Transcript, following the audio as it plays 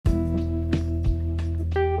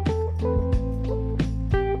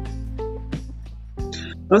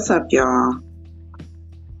What's up, y'all?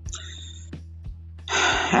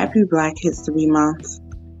 Happy Black History Month.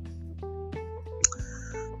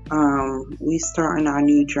 We starting our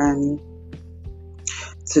new journey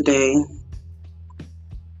today,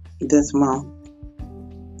 this month,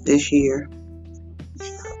 this year,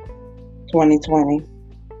 2020.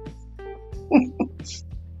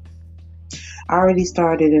 I already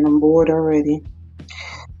started and I'm bored already.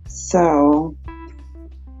 So,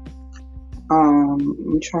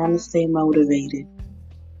 I'm trying to stay motivated.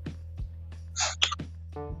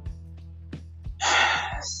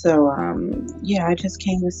 So, I just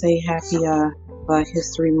came to say happy Black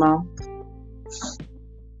History Month.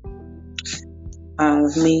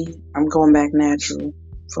 I'm going back natural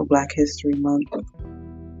for Black History Month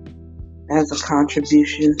as a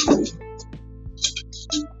contribution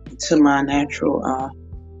to my natural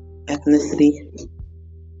ethnicity.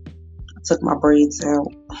 I took my braids out,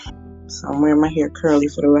 so I'm wearing my hair curly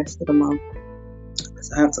for the rest of the month.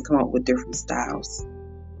 So I have to come up with different styles.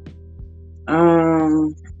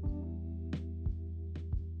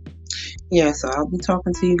 So I'll be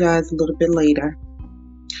talking to you guys a little bit later.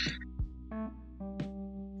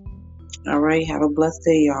 All right, have a blessed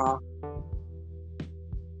day, y'all.